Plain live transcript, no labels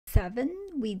7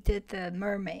 we did the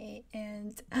mermaid,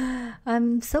 and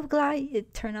I'm so glad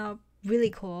it turned out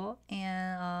really cool.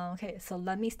 And okay, so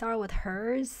let me start with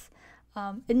hers.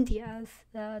 India's,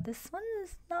 this one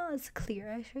is not as clear.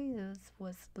 Actually,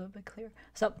 was a little bit clear.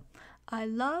 So I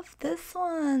love this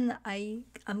one.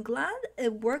 I'm glad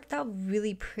it worked out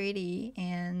really pretty,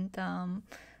 and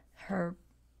her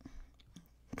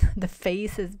the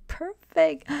face is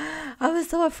perfect. I was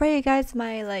so afraid you guys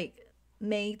might like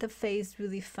make the face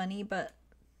really funny, but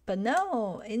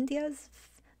no,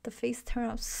 the face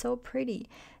turned out so pretty,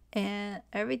 and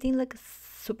everything looks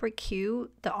super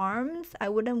cute. The arms, I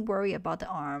wouldn't worry about the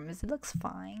arms. It looks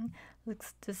fine.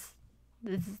 Looks just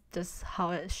This is just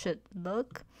how it should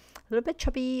look. A little bit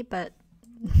chubby, but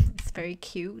it's very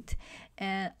cute.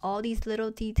 And all these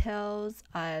little details,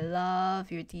 I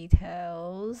love your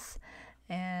details.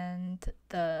 And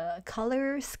the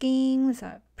color schemes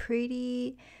are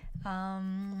pretty.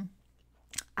 um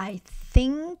I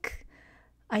think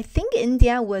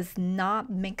India was not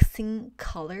mixing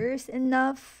colors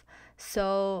enough.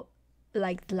 So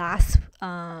like last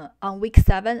on week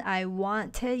 7, I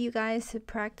wanted you guys to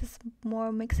practice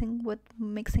more mixing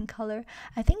color.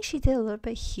 I think she did a little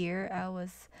bit here.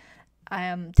 I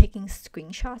am taking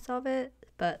screenshots of it,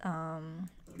 but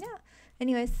yeah.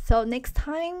 Anyways, so next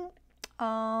time,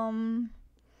 um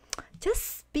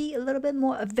just be a little bit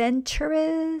more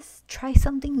adventurous. Try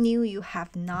something new you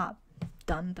have not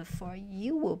done before.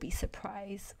 You will be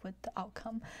surprised with the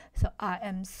outcome. So I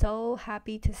am so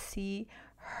happy to see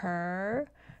her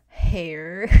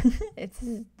hair.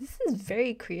 This is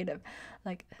very creative.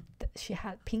 Like she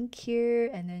had pink here,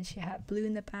 and then she had blue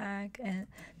in the back, and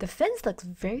the fence looks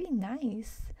very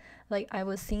nice. Like I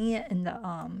was seeing it in the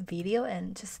video,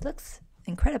 and just looks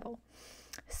incredible.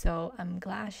 So I'm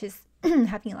glad she's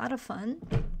having a lot of fun.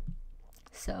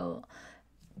 So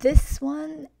this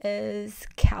one is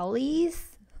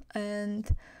Callie's,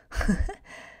 and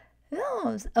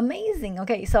no, it's amazing.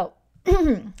 Okay, so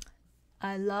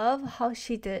I love how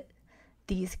she did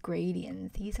these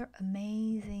gradients. These are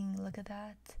amazing. Look at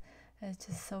that. It's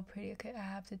just so pretty. Okay, I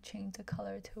have to change the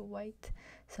color to white.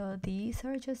 So these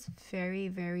are just very,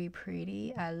 very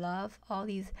pretty. I love all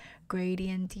these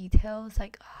gradient details.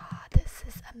 Like, this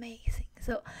is amazing.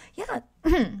 So yeah,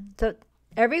 so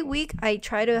every week I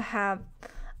try to have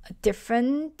a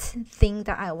different thing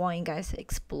that I want you guys to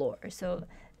explore. So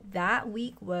that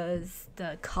week was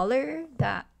the color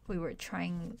that we were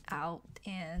trying out,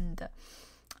 and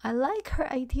I like her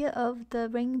idea of the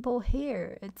rainbow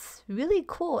hair. It's really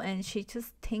cool, and she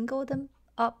just tangled them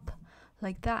up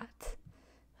like that.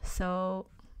 So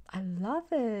I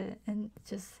love it. And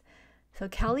just so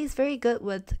Kelly's very good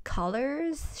with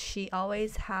colors. She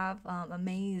always have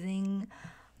amazing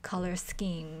color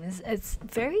schemes. It's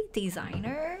very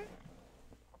designer-ish,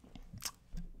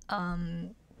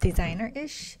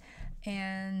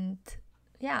 and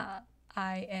yeah,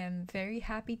 I am very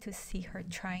happy to see her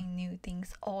trying new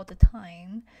things all the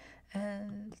time.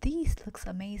 And these looks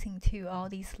amazing too. All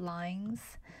these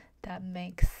lines that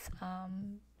makes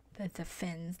the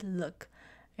fins look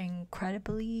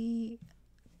incredibly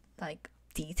like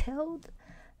detailed.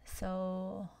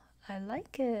 So I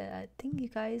like it. I think you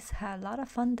guys had a lot of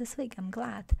fun this week. I'm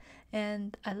glad.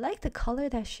 And I like the color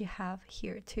that she have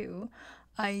here too.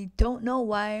 I don't know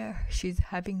why she's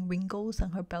having wrinkles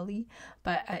on her belly,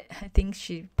 but I think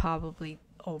she probably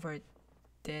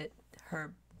overdid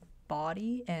her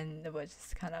body and it was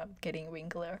just kind of getting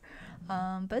wrinkler.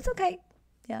 But it's okay.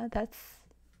 Yeah,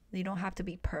 you don't have to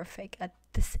be perfect at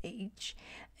this age.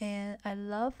 And I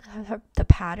love the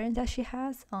pattern that she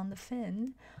has on the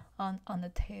fin, on the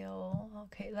tail.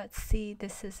 Okay, let's see.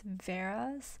 This is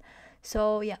Vera's.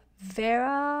 So yeah,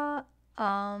 Vera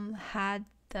had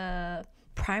the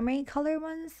primary color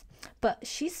ones, but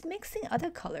she's mixing other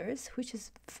colors, which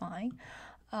is fine.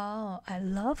 Oh, I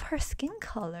love her skin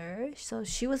color. So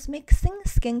she was mixing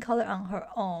skin color on her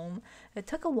own. It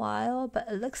took a while, but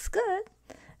it looks good.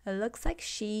 It looks like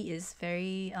she is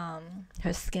very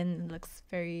her skin looks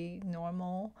very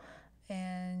normal,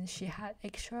 and she had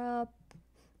extra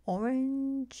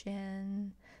orange,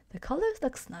 and the colors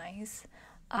looks nice.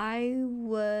 I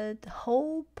would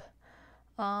hope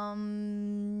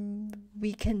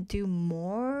we can do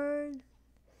more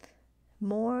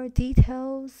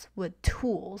details with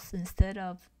tools instead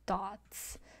of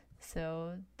dots.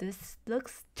 So this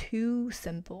looks too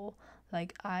simple.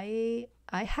 Like I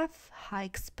have high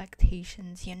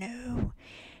expectations, so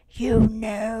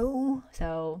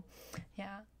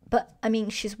yeah. But I mean,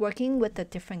 she's working with a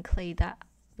different clay that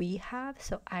we have,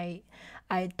 so I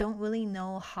don't really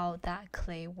know how that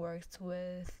clay works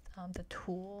with the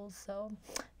tools. So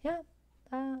yeah,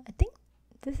 I think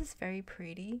this is very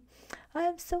pretty.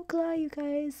 I'm so glad you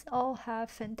guys all have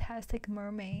fantastic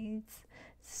mermaids.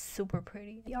 Super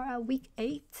pretty. We are at week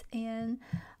 8, and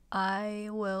I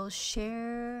will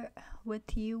share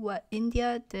with you what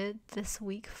India did this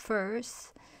week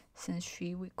first, since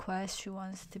she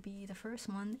wants to be the first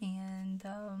one, and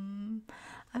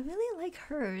I really like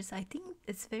hers. I think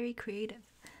it's very creative.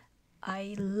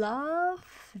 I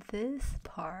love this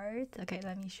part. Okay,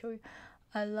 let me show you.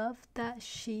 I love that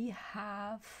she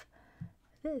have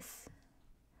this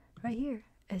right here.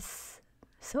 It's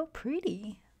so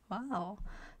pretty. Wow.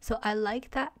 So I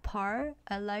like that part.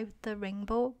 I like the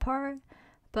rainbow part,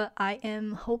 but I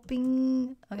am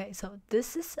hoping, okay, so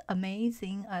this is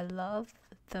amazing. I love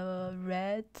the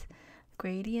red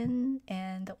gradient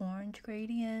and the orange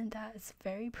gradient. That's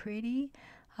very pretty.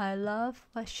 I love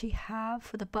what she have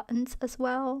for the buttons as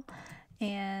well.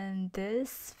 And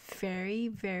this very,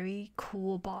 very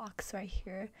cool box right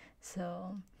here.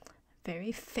 So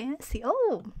very fancy.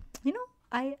 Oh,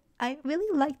 I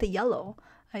really like the yellow.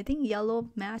 I think yellow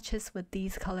matches with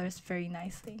these colors very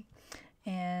nicely.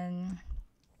 And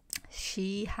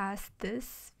she has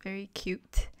this very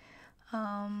cute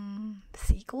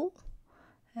seagull.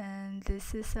 And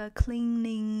this is a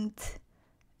cleaning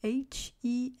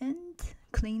H-E-N.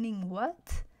 Cleaning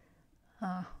what?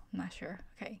 I'm not sure.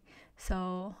 Okay.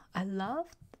 So I love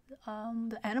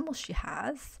the animals she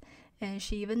has. And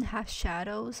she even has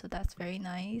shadows, so that's very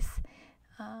nice.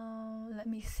 Let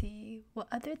me see what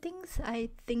other things I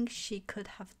think she could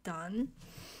have done.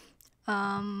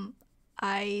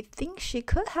 I think she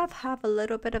could have a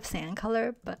little bit of sand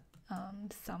color, but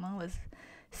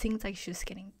seems like she's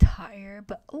getting tired.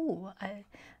 But I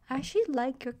actually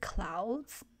like your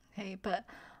clouds. Okay, but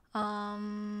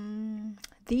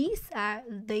these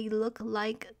they look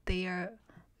like they're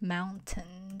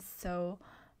mountains. So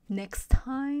next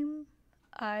time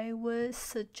I would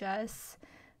suggest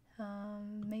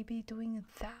maybe doing it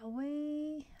that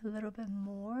way, a little bit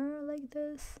more like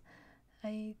this.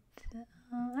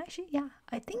 Actually, yeah,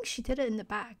 I think she did it in the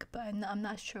back, but I'm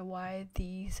not sure why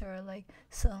these are like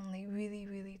suddenly really,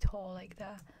 really tall like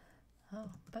that.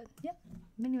 But yeah,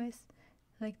 anyways,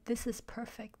 like this is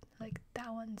perfect. Like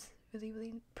that one's really,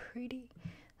 really pretty.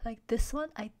 Like this one,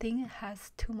 I think it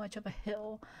has too much of a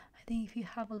hill. I think if you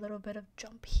have a little bit of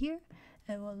jump here,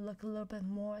 it will look a little bit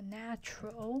more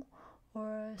natural,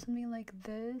 or something like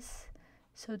this.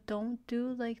 So don't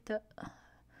do the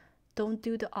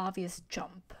obvious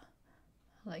jump.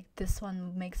 Like this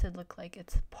one makes it look like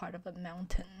it's part of a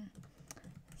mountain.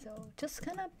 So just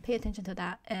kind of pay attention to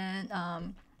that. And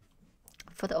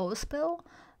for the oil spill,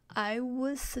 I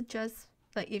would suggest,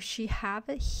 like, if she have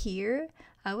it here,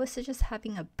 I would suggest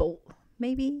having a bolt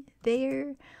maybe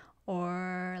there,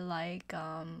 or like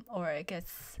or I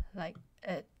guess like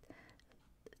it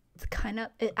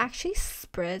actually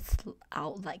spreads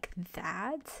out like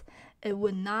that. It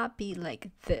would not be like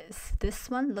this. This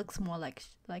one looks more like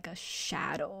a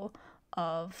shadow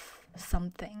of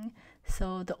something.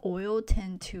 So the oil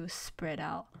tend to spread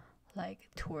out like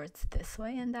towards this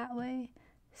way and that way.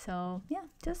 So yeah,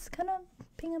 just kind of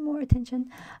paying more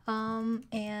attention. I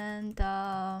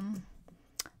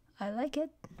like it.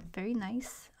 Very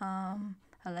nice. I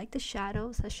like the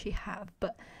shadows that she have,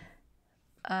 but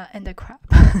and the crab,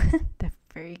 the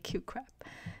very cute crab.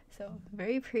 So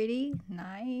very pretty,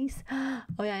 nice.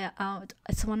 Oh yeah. I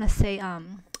just want to say,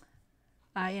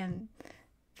 I am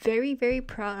very, very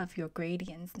proud of your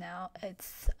gradients now.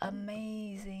 It's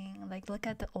amazing. Like, look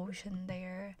at the ocean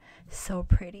there. So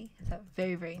pretty. It's a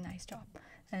very, very nice job.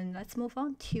 And let's move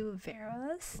on to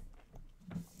Vera's.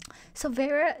 So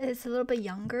Vera is a little bit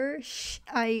younger.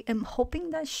 I am hoping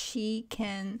that she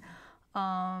can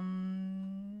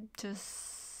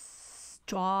just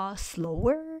draw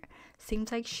slower.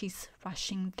 Seems like she's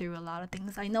rushing through a lot of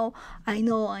things. I know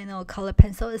color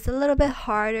pencil is a little bit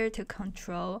harder to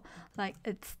control. Like,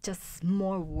 it's just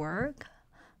more work.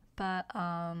 But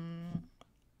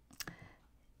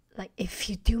like, if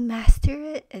you do master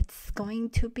it, it's going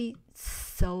to be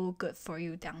so good for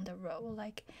you down the road.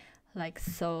 Like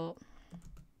so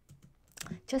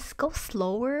just go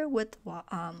slower with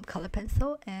color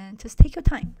pencil and just take your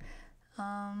time.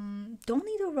 Don't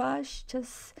need to rush.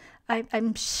 Just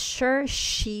I'm sure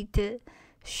she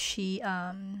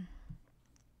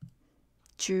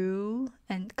drew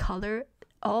and colored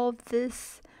all of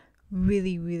this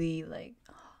really, really like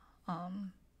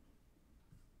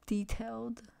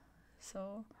detailed.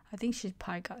 So I think she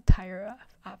probably got tired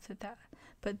after that.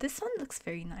 But this one looks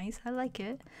very nice. I like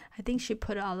it. I think she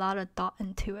put a lot of thought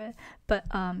into it. But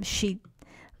she,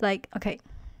 like, okay,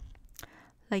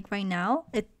 like right now,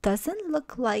 it doesn't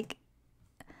look like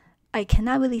I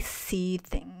cannot really see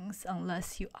things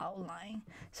unless you outline.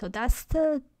 So that's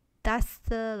the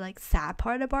like sad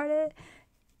part about it.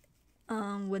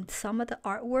 With some of the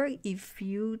artwork, if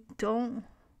you don't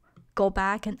go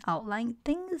back and outline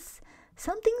things,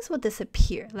 some things will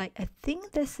disappear. Like I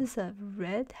think this is a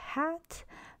red hat,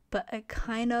 but it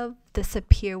kind of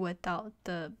disappear without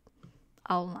the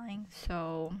outline.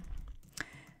 So,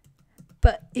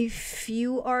 but if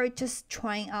you are just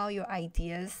trying out your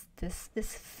ideas, this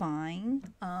is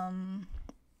fine.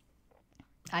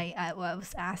 I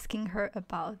was asking her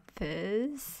about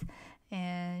this,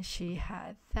 and she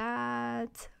had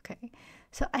that. Okay,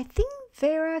 so I think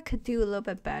Vera could do a little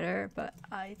bit better, but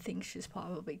I think she's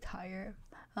probably tired.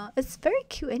 It's very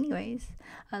cute anyways.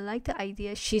 I like the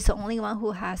idea. She's the only one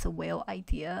who has a whale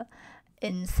idea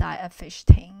inside a fish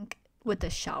tank with a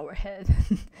shower head.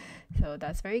 So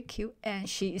that's very cute. And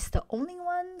she is the only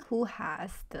one who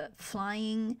has the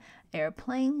flying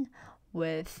airplane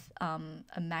with a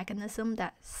mechanism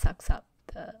that sucks up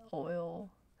the oil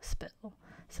spill.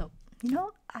 So,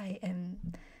 I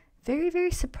am very,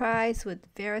 very surprised with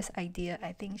Vera's idea.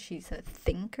 I think she's a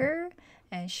thinker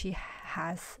and she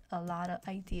has a lot of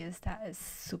ideas that is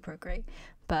super great.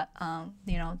 But,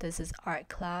 this is art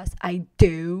class. I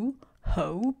do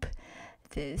hope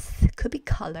this could be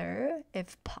color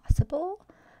if possible.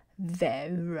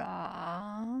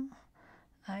 Vera,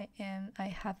 I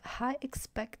have high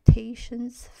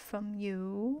expectations from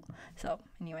you. So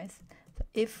anyways,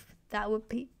 if that would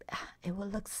be, it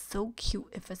would look so cute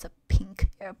if it's a pink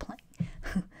airplane.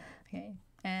 Okay,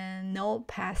 and no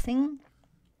passing.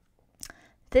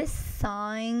 This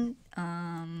sign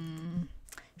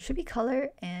should be color,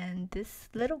 and this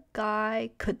little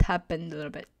guy could have been a little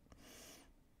bit,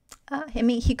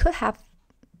 he could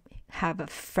have a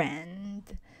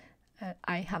friend.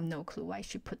 I have no clue why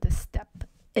she put the step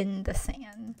in the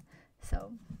sand.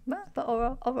 So, but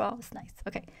overall it's nice.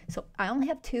 Okay, so I only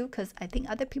have 2 because I think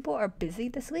other people are busy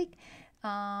this week.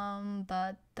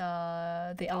 But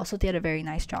they also did a very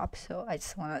nice job. So I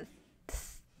just want to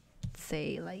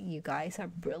say, like, you guys are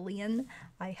brilliant.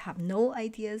 I have no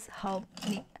ideas how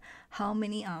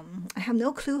many I have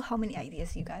no clue how many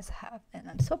ideas you guys have, and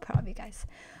I'm so proud of you guys.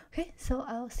 Okay, so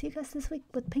I'll see you guys this week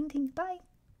with painting. Bye.